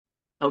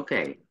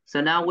Okay,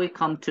 so now we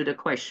come to the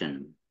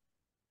question.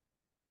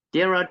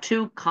 There are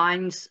two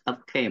kinds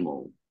of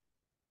camel.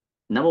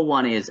 Number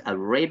one is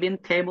Arabian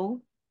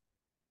camel,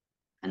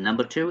 and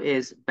number two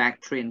is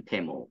Bactrian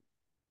camel.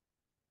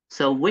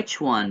 So which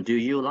one do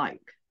you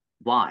like?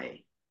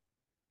 Why?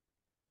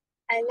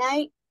 I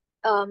like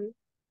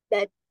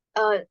that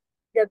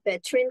the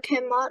veteran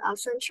camel of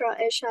Central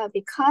Asia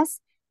because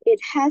it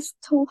has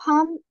two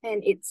humps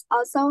and it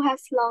also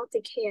has long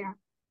thick hair.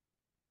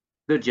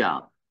 Good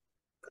job.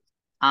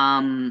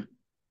 Um,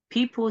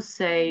 People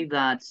say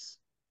that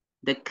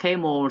the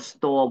camel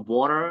store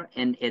water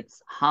in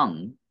its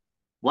hump.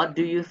 What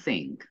do you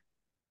think?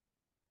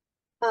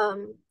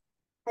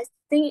 I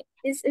think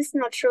this is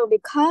not true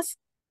because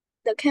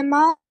the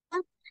camel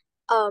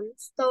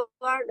store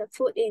the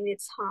food in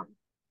its hump.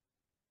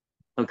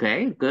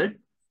 Okay, good.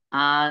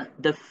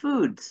 The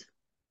foods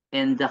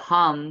in the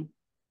hump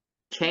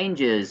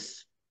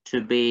changes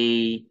to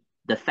be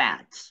the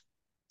fats.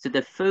 So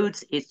the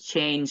foods is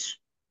changed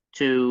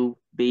to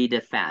be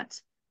the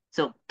fats.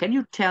 So can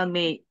you tell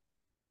me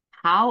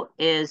how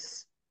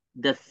is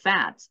the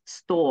fat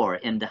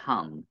stored in the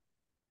hump?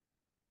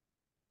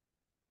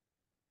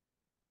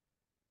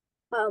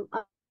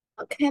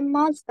 A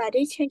camel's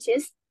body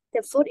changes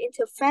the food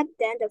into fat,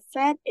 then the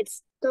fat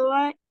is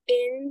stored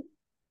in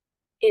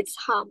its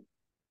hump.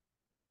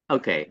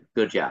 Okay,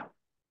 good job.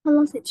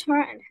 Hello teacher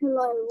and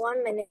hello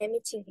everyone. My name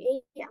is Jing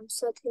Yi. I'm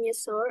 13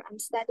 years old. I'm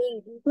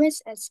studying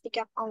English at Speak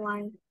Up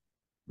Online.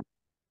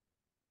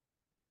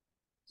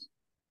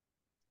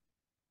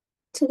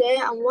 Today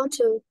I want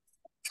to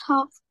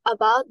talk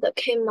about the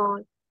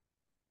camel.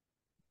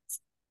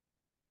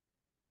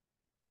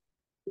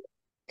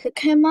 The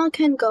camel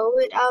can go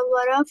without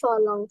water for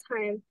a long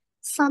time.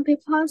 Some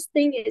people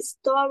think it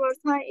stores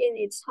water in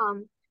its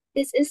hump.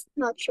 This is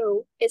not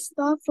true. It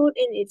stores food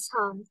in its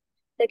hump.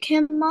 The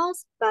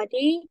camel's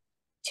body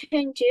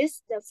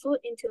changes the food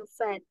into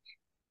fat.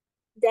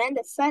 Then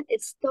the fat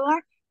is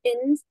stored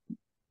in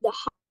the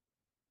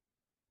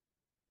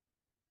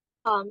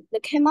hump. The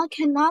camel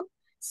cannot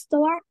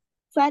store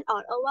fat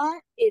all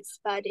over its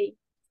body.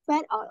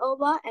 Fat all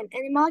over an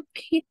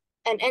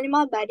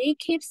animal body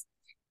keeps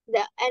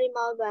the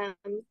animal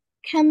warm.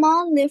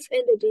 Camel live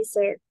in the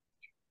desert.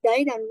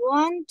 They don't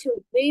want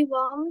to be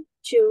warm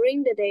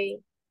during the day.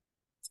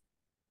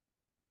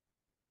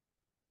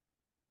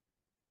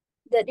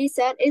 The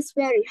desert is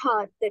very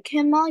hot. The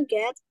camel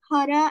gets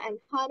hotter and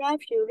hotter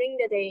during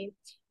the day.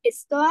 It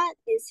stores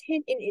this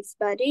heat in its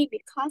body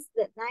because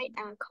the nights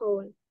are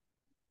cold.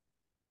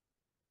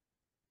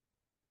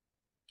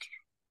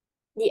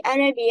 The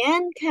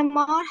Arabian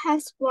camel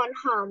has one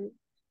hump.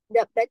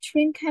 The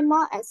Bactrian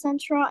camel at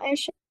Central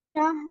Asia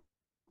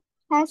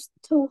has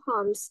two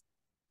humps.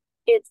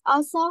 It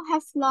also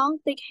has long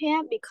thick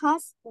hair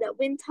because the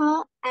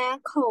winters are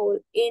cold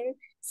in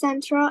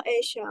Central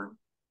Asia.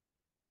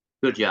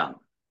 Good job.